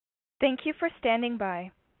Thank you for standing by.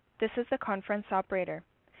 This is the conference operator.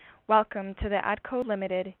 Welcome to the ATCO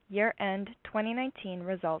Limited Year-End 2019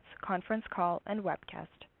 Results Conference Call and Webcast.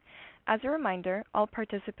 As a reminder, all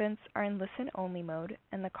participants are in listen-only mode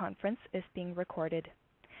and the conference is being recorded.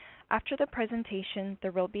 After the presentation,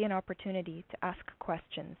 there will be an opportunity to ask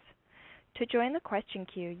questions. To join the question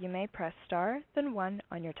queue, you may press star, then 1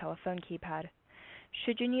 on your telephone keypad.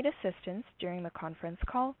 Should you need assistance during the conference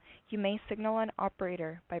call, you may signal an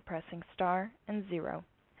operator by pressing star and 0.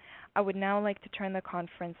 I would now like to turn the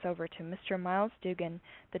conference over to Mr. Myles Dougan,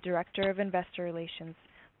 the Director of Investor Relations.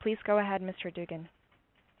 Please go ahead, Mr. Dougan.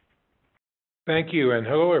 Thank you, and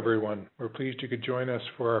hello everyone. We're pleased you could join us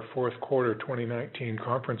for our fourth quarter 2019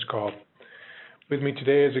 conference call. With me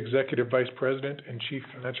today is Executive Vice President and Chief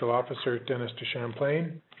Financial Officer Dennis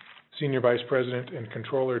DeChamplain, Senior Vice President and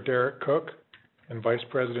Controller Derek Cook, and Vice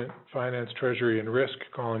President, Finance, Treasury, and Risk,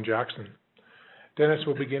 Colin Jackson. Dennis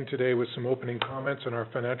will begin today with some opening comments on our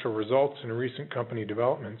financial results and recent company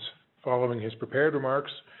developments. Following his prepared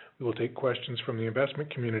remarks, we will take questions from the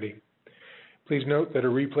investment community. Please note that a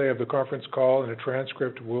replay of the conference call and a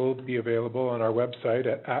transcript will be available on our website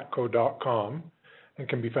at atco.com and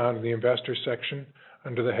can be found in the Investors section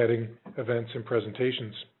under the heading Events and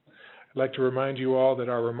Presentations. I'd like to remind you all that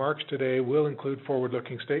our remarks today will include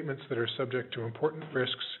forward-looking statements that are subject to important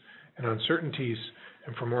risks and uncertainties,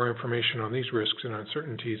 and for more information on these risks and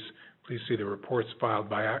uncertainties, please see the reports filed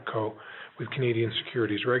by ATCO with Canadian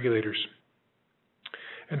securities regulators.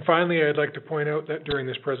 And finally, I'd like to point out that during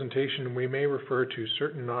this presentation, we may refer to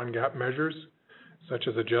certain non-GAAP measures, such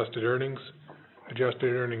as adjusted earnings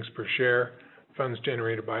per share, funds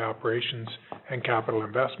generated by operations, and capital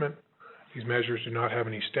investment. These measures do not have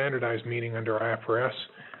any standardized meaning under IFRS,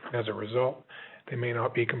 and as a result, they may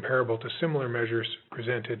not be comparable to similar measures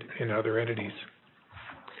presented in other entities.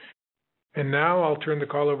 And now I'll turn the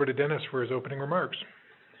call over to Dennis for his opening remarks.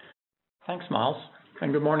 Thanks, Myles,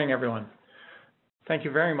 and good morning, everyone. Thank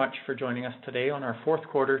you very much for joining us today on our fourth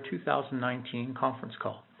quarter 2019 conference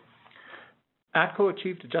call. ATCO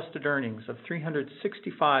achieved adjusted earnings of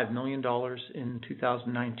 $365 million in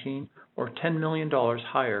 2019, or $10 million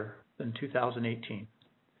higher than 2018.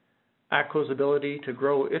 ATCO's ability to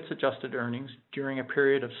grow its adjusted earnings during a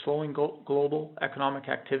period of slowing global economic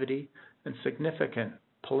activity and significant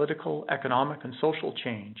political, economic, and social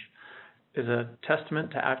change is a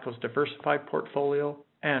testament to ATCO's diversified portfolio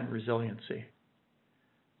and resiliency.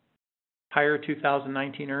 Higher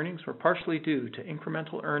 2019 earnings were partially due to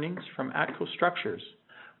incremental earnings from ATCO Structures,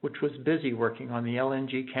 which was busy working on the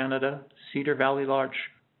LNG Canada Cedar Valley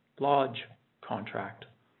Lodge contract.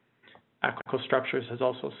 ATCO Structures has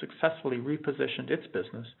also successfully repositioned its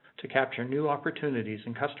business to capture new opportunities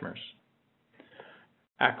and customers.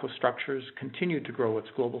 ATCO Structures continued to grow its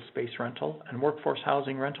global space rental and workforce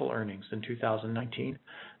housing rental earnings in 2019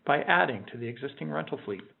 by adding to the existing rental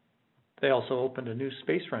fleet. They also opened a new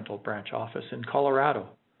space rental branch office in Colorado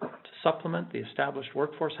to supplement the established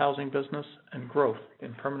workforce housing business and growth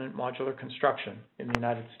in permanent modular construction in the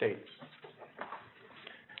United States.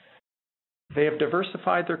 They have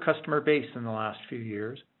diversified their customer base in the last few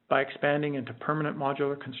years by expanding into permanent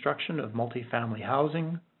modular construction of multifamily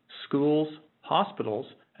housing, schools, hospitals,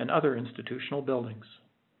 and other institutional buildings.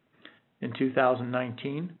 In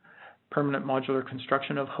 2019, permanent modular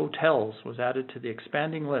construction of hotels was added to the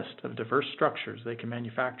expanding list of diverse structures they can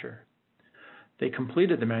manufacture. They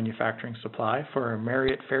completed the manufacturing supply for a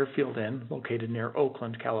Marriott Fairfield Inn located near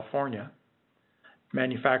Oakland, California.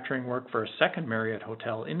 Manufacturing work for a second Marriott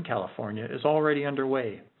hotel in California is already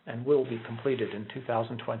underway and will be completed in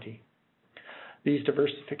 2020. These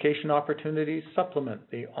diversification opportunities supplement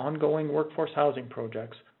the ongoing workforce housing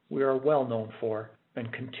projects we are well known for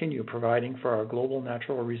and continue providing for our global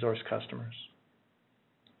natural resource customers.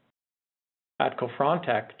 ATCO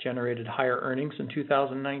Frontec generated higher earnings in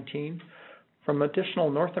 2019 from additional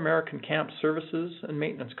North American camp services and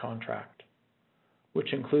maintenance contract,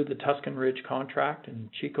 which include the Tuscan Ridge contract in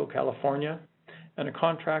Chico, California, and a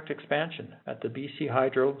contract expansion at the BC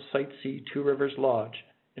Hydro Site C Two Rivers Lodge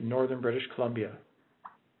in northern British Columbia.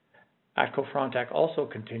 ATCO Frontec also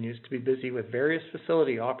continues to be busy with various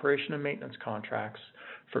facility operation and maintenance contracts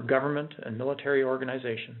for government and military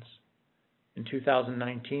organizations. In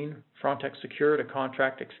 2019, Frontec secured a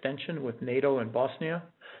contract extension with NATO in Bosnia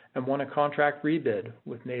and won a contract rebid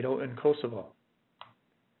with NATO in Kosovo.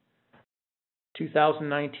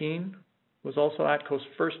 2019 was also ATCO's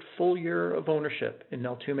first full year of ownership in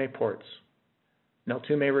Neltume Ports.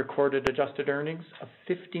 Neltume recorded adjusted earnings of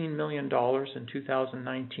 $15 million in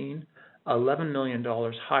 2019, $11 million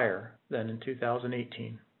higher than in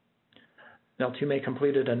 2018. Neltume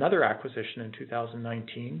completed another acquisition in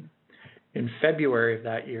 2019 In February of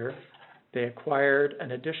that year, they acquired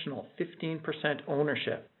an additional 15%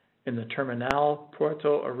 ownership in the Terminal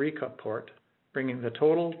Puerto Arica port, bringing the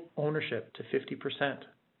total ownership to 50%.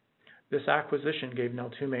 This acquisition gave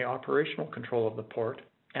Neltume operational control of the port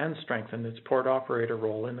and strengthened its port operator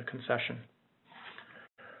role in the concession.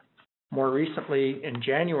 More recently, in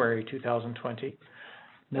January 2020,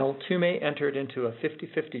 Neltume entered into a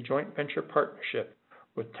 50-50 joint venture partnership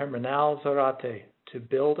with Terminal Zarate to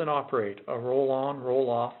build and operate a roll-on,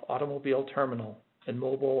 roll-off automobile terminal in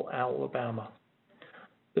Mobile, Alabama.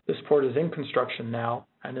 This port is in construction now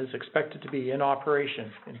and is expected to be in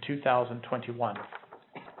operation in 2021.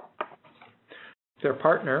 Their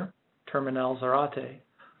partner, Terminal Zarate,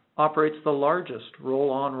 operates the largest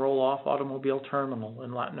roll-on, roll-off automobile terminal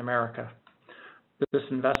in Latin America. This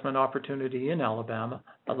investment opportunity in Alabama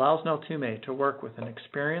allows Neltume to work with an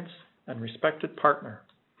experienced and respected partner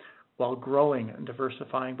while growing and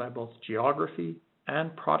diversifying by both geography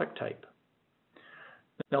and product type.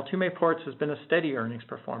 Neltume Ports has been a steady earnings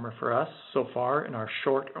performer for us so far in our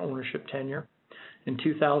short ownership tenure. In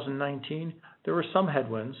 2019, there were some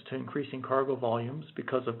headwinds to increasing cargo volumes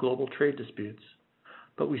because of global trade disputes,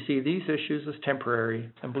 but we see these issues as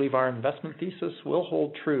temporary and believe our investment thesis will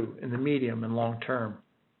hold true in the medium and long term.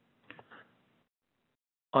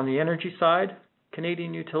 On the energy side,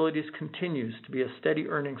 Canadian Utilities continues to be a steady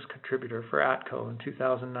earnings contributor for ATCO in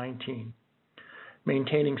 2019.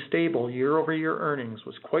 Maintaining stable year-over-year earnings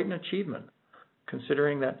was quite an achievement,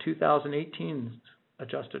 considering that 2018's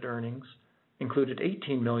adjusted earnings included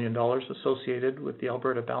 $18 million associated with the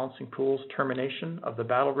Alberta Balancing Pool's termination of the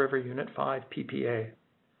Battle River Unit 5 PPA.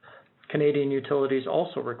 Canadian Utilities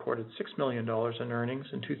also recorded $6 million in earnings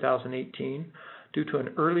in 2018 due to an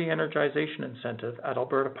early energization incentive at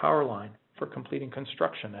Alberta Powerline for completing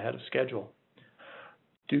construction ahead of schedule.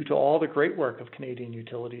 Due to all the great work of Canadian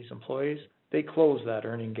Utilities employees, they closed that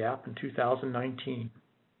earning gap in 2019.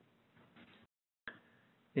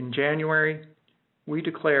 In January, we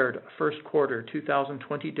declared a first quarter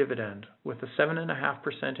 2020 dividend with a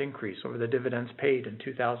 7.5% increase over the dividends paid in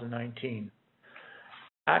 2019.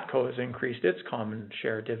 ATCO has increased its common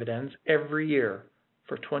share dividends every year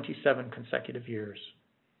for 27 consecutive years.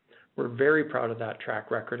 We're very proud of that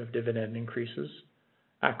track record of dividend increases.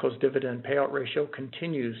 ATCO's dividend payout ratio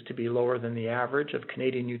continues to be lower than the average of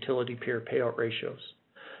Canadian utility peer payout ratios.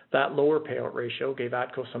 That lower payout ratio gave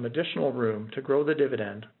ATCO some additional room to grow the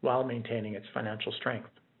dividend while maintaining its financial strength.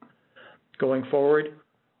 Going forward,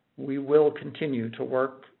 we will continue to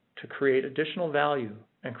work to create additional value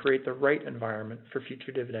and create the right environment for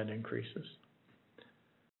future dividend increases.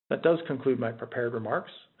 That does conclude my prepared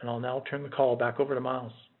remarks, and I'll now turn the call back over to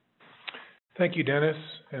Miles. Thank you, Dennis,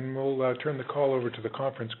 and we'll turn the call over to the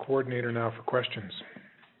conference coordinator now for questions.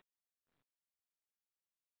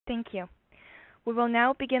 Thank you. We will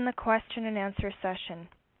now begin the question and answer session.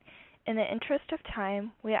 In the interest of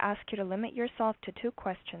time, we ask you to limit yourself to 2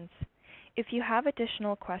 questions. If you have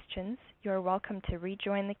additional questions, you are welcome to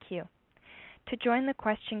rejoin the queue. To join the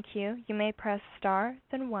question queue, you may press star,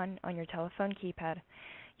 then 1 on your telephone keypad.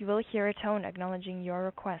 You will hear a tone acknowledging your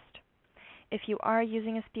request. If you are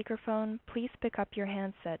using a speakerphone, please pick up your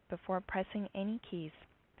handset before pressing any keys.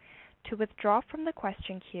 To withdraw from the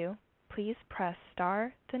question queue, please press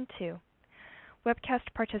star, then 2.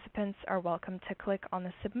 Webcast participants are welcome to click on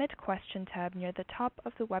the Submit Question tab near the top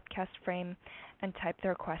of the webcast frame and type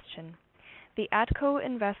their question. The ATCO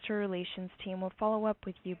Investor Relations team will follow up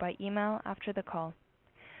with you by email after the call.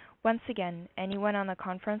 Once again, anyone on the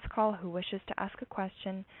conference call who wishes to ask a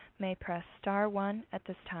question may press star 1 at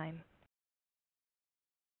this time.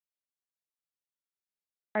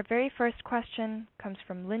 Our very first question comes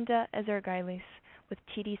from Linda Ezergailis with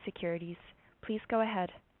TD Securities. Please go ahead.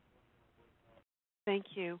 Thank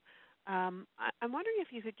you. I'm wondering if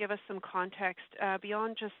you could give us some context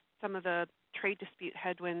beyond just some of the trade dispute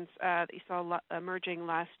headwinds that you saw emerging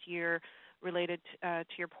last year related to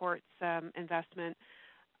your ports investment.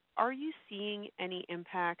 Are you seeing any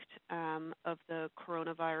impact of the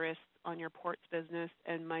coronavirus on your ports business,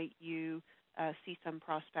 and might you see some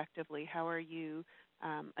prospectively? How are you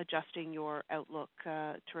adjusting your outlook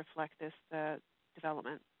to reflect this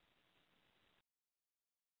development?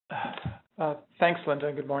 Thanks,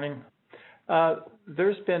 Linda. Good morning.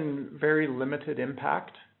 There's been very limited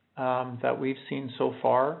impact that we've seen so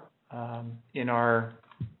far in our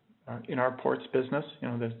ports business.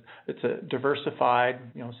 It's a diversified,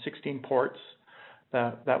 16 ports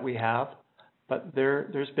that we have, but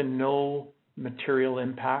there's been no material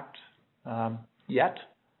impact yet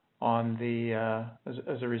on the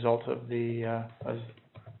as a result of the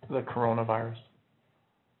coronavirus.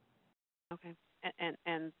 Okay.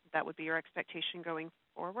 and that would be your expectation going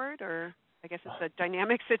forward, or I guess it's a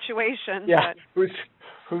dynamic situation. Yeah, but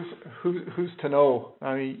who's to know?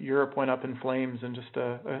 I mean, Europe went up in flames in just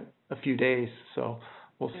a few days, so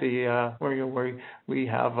we'll see. Where we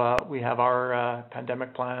have our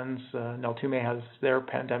pandemic plans. Neltume has their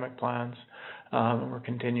pandemic plans, and we're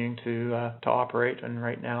continuing to operate. And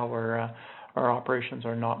right now, our operations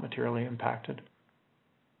are not materially impacted.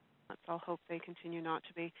 Let's all hope they continue not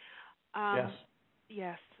to be. Yes.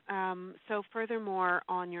 Yes. So furthermore,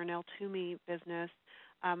 on your Neltume business,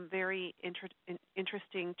 very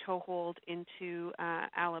interesting toehold into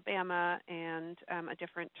Alabama and a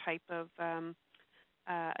different type of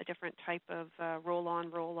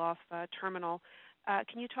roll-on, roll-off terminal.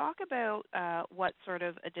 Can you talk about what sort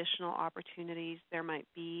of additional opportunities there might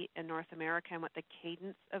be in North America and what the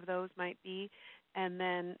cadence of those might be? And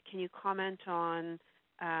then can you comment on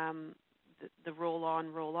the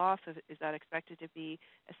roll-on, roll-off? Is that expected to be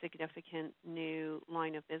a significant new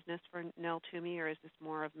line of business for Neltume, or is this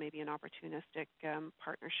more of maybe an opportunistic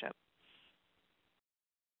partnership?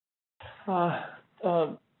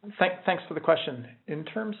 Thanks for the question. In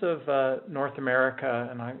terms of North America,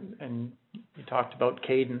 and you talked about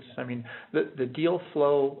cadence. I mean, the deal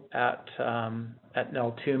flow at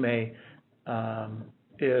Neltume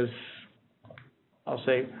is, I'll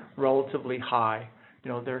say, relatively high. You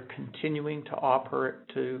know, they're continuing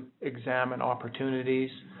to examine opportunities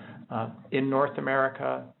in North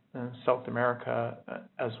America and South America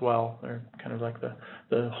as well. They're kind of like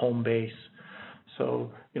the home base.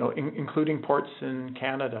 So, you know, including ports in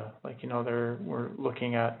Canada, like, you know, we're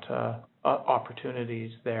looking at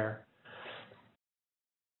opportunities there.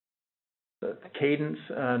 The cadence,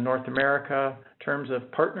 North America, in terms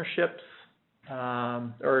of partnerships, is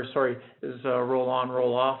roll-on,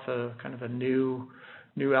 roll-off kind of a new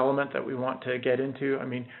element that we want to get into. I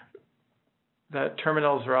mean, that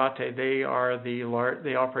Terminal Zarate, they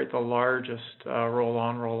operate the largest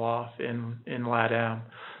roll-on, roll-off in LATAM.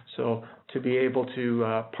 So to be able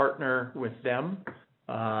to partner with them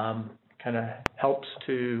kind of helps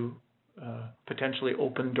to potentially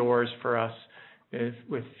open doors for us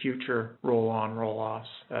with future roll-on, roll-offs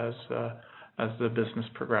as the business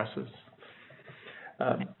progresses.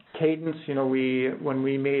 Cadence, you know, when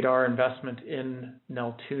we made our investment in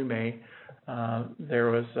Neltume,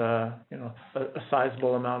 there was a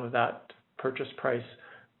sizable amount of that purchase price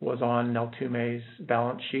was on Neltume's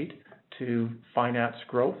balance sheet to finance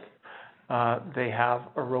growth. They have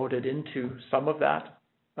eroded into some of that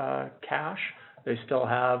cash. They still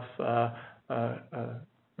have a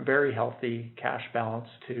very healthy cash balance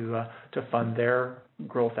to fund their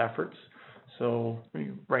growth efforts. So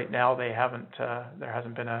right now there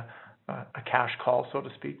hasn't been a cash call, so to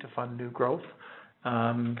speak, to fund new growth.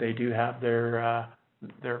 They do have their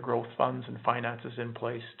growth funds and finances in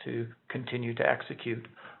place to continue to execute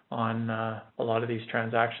on a lot of these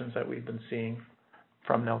transactions that we've been seeing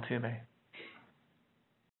from Neltume.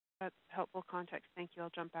 That's helpful context. Thank you.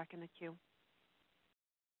 I'll jump back in the queue.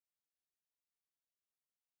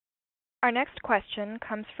 Our next question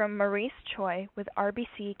comes from Maurice Choi with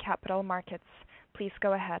RBC Capital Markets. Please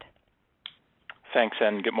go ahead. Thanks,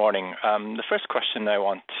 and good morning. The first question I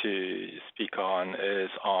want to speak on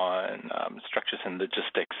is on structures and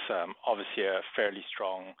logistics. Obviously, a fairly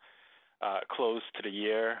strong close to the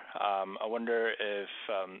year. I wonder if,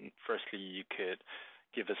 firstly, you could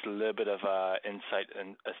give us a little bit of insight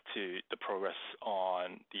as to the progress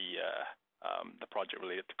on the project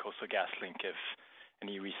related to Coastal GasLink, if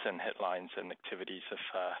any recent headlines and activities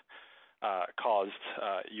have caused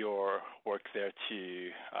your work there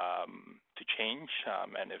to change,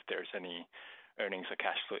 and if there's any earnings or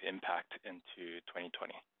cash flow impact into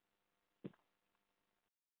 2020.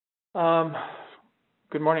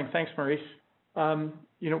 Good morning. Thanks, Maurice.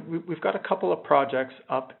 You know, we've got a couple of projects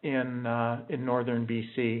up in northern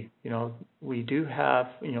BC. You know, we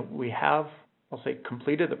have, I'll say,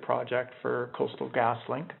 completed the project for Coastal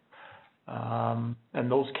GasLink,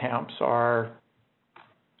 and those camps are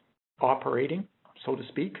operating, so to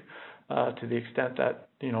speak, to the extent that,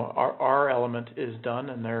 you know, our element is done,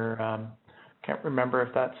 and they're can't remember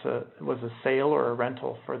if was a sale or a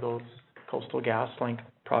rental for those Coastal GasLink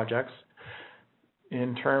projects.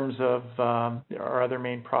 In terms of our other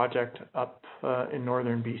main project up in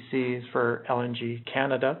northern BC is for LNG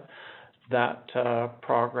Canada. That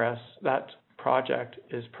project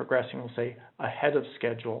is progressing, we'll say, ahead of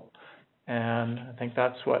schedule, and I think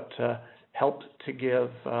that's what helped to give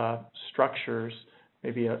structures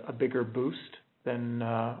maybe a bigger boost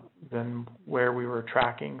than where we were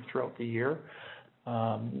tracking throughout the year.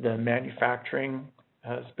 The manufacturing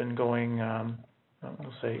has been going,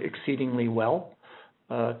 we'll say, exceedingly well.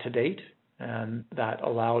 to date, and that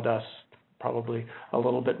allowed us probably a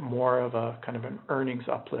little bit more of a kind of an earnings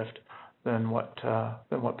uplift than what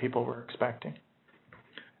people were expecting.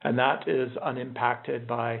 And that is unimpacted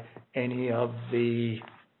by any of the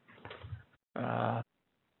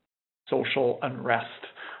social unrest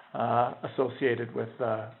associated with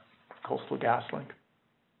Coastal GasLink.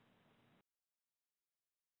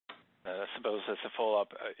 I suppose as a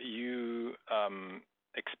follow-up, are you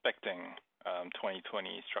expecting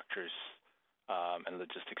 2020 structures and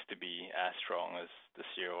logistics to be as strong as this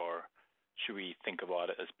year, or should we think about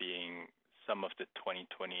it as being some of the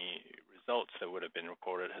 2020 results that would have been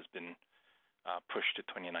recorded has been pushed to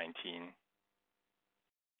 2019?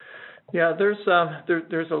 Yeah,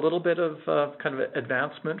 there's a little bit of kind of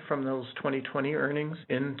advancement from those 2020 earnings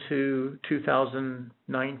into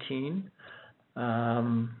 2019.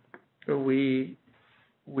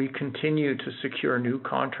 We continue to secure new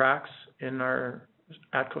contracts in our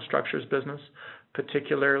ATCO Structures business,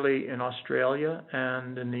 particularly in Australia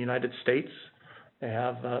and in the United States. They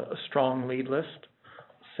have a strong lead list.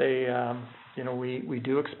 We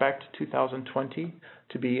do expect 2020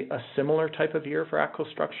 to be a similar type of year for ATCO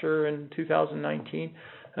Structure in 2019,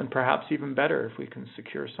 and perhaps even better if we can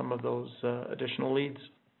secure some of those additional leads.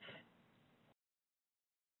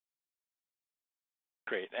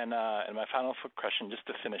 Great. And my final question, just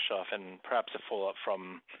to finish off, and perhaps a follow-up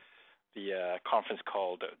from the conference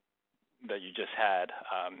call that you just had.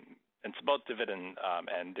 It's about dividend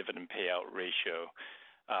and dividend payout ratio.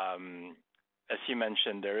 As you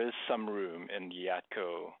mentioned, there is some room in the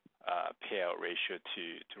ATCO payout ratio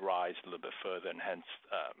to rise a little bit further, and hence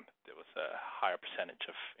there was a higher percentage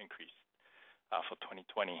of increase for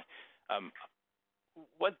 2020.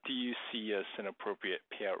 What do you see as an appropriate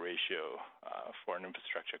payout ratio for an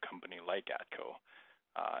infrastructure company like ATCO?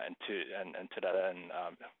 And to that end,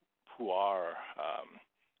 who are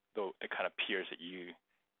the kind of peers that you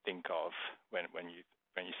think of when you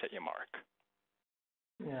set your mark?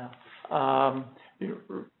 Yeah.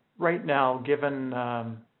 Right now, given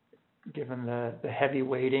the heavy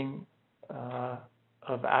weighting of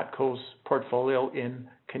ATCO's portfolio in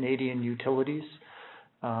Canadian utilities,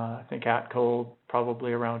 I think ATCO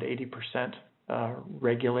probably around 80%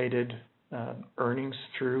 regulated earnings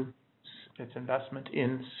through its investment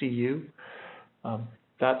in CU.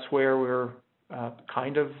 That's where we're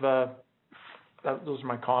kind of, those are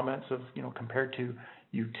my comments of, compared to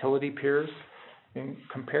utility peers and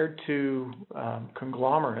compared to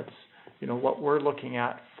conglomerates, what we're looking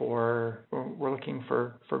at we're looking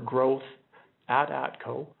for growth at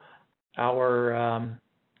ATCO. Our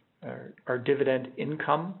dividend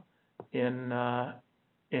income in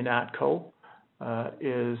ATCO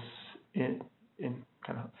is in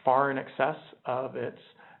kind of far in excess of its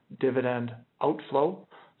dividend outflow.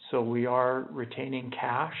 So we are retaining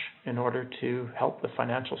cash in order to help the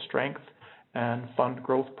financial strength and fund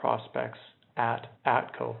growth prospects at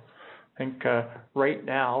ATCO. I think right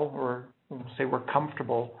now we're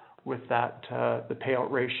comfortable with that the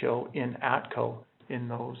payout ratio in ATCO in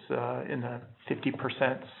those in the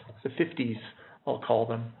 50%, the 50s, I'll call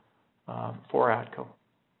them, for ATCO.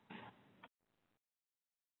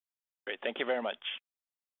 Great, thank you very much.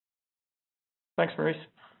 Thanks, Maurice.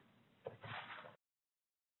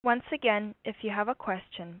 Once again, if you have a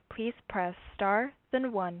question, please press star,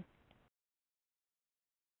 then 1.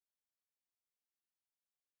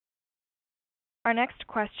 Our next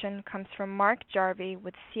question comes from Mark Jarvi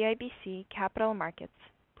with CIBC Capital Markets.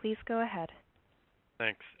 Please go ahead.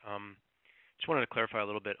 Thanks. Just wanted to clarify a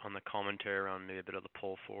little bit on the commentary around maybe a bit of the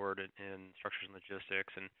pull forward in structures and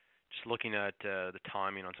logistics, and just looking at the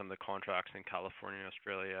timing on some of the contracts in California and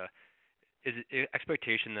Australia. Is it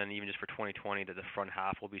expectation then, even just for 2020, that the front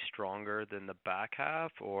half will be stronger than the back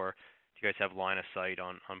half, or do you guys have line of sight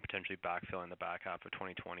on potentially backfilling the back half of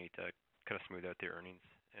 2020 to kind of smooth out the earnings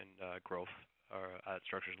and growth at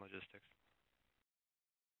structures and logistics?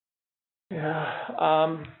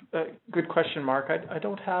 Yeah, good question, Mark. I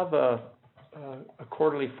don't have a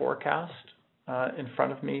quarterly forecast in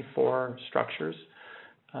front of me for structures.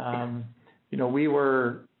 We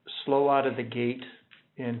were slow out of the gate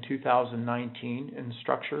in 2019 in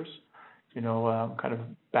structures, kind of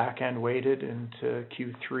back-end weighted into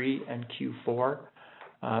Q3 and Q4,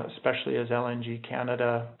 especially as LNG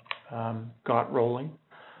Canada got rolling.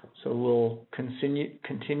 So we'll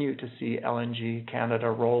continue to see LNG Canada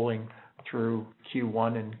rolling through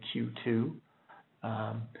Q1 and Q2.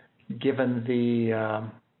 Given the,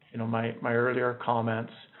 my earlier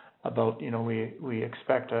comments about, we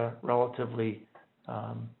expect a relatively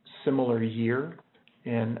similar year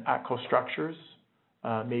in ATCO Structures,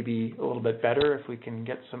 maybe a little bit better if we can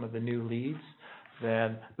get some of the new leads.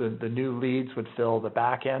 then the new leads would fill the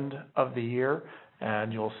back end of the year,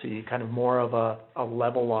 and you'll see kind of more of a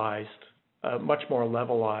levelized, much more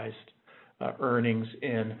levelized earnings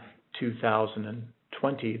in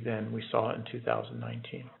 2020 than we saw in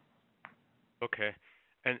 2019. Okay.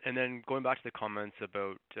 And then going back to the comments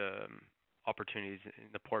about opportunities in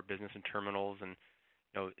the port business and terminals, and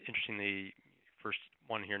interestingly, first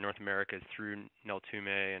one here in North America is through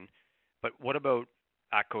Neltume, but what about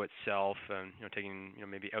ATCO itself, and taking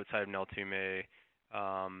maybe outside of Neltume,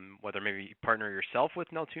 whether maybe you partner yourself with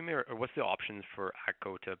Neltume, or what's the options for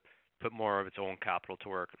ATCO to put more of its own capital to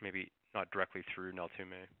work, maybe not directly through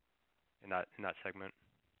Neltume in that segment?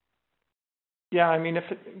 Yeah, I mean, if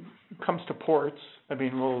it comes to ports, I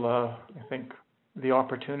mean, I think the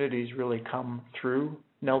opportunities really come through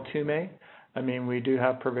Neltume. I mean, we do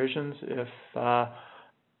have provisions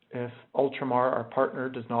if Ultramar, our partner,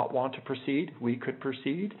 does not want to proceed, we could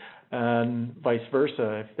proceed, and vice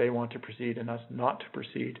versa. If they want to proceed and us not to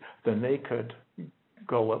proceed, then they could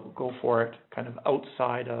go for it kind of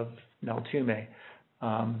outside of Neltume.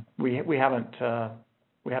 We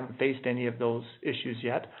haven't faced any of those issues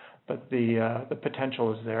yet, but the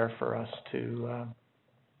potential is there for us to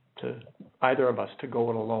either of us to go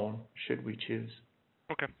it alone should we choose.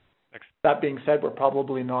 Okay. Thanks. That being said, we're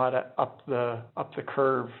probably not up the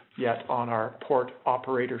curve yet on our port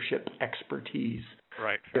operatorship expertise.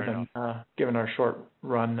 Right. Fair enough. Given our short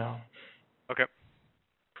run now. Okay.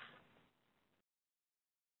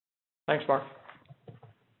 Thanks, Mark.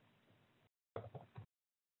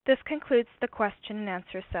 This concludes the question and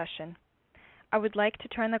answer session. I would like to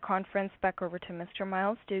turn the conference back over to Mr.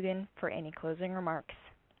 Myles Dougan for any closing remarks.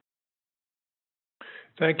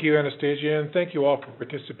 Thank you, Anastasia, and thank you all for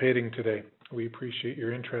participating today. We appreciate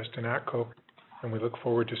your interest in ATCO, and we look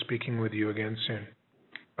forward to speaking with you again soon.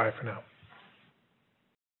 Bye for now.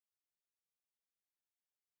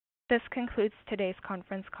 This concludes today's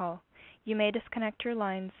conference call. You may disconnect your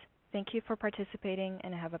lines. Thank you for participating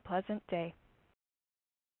and have a pleasant day.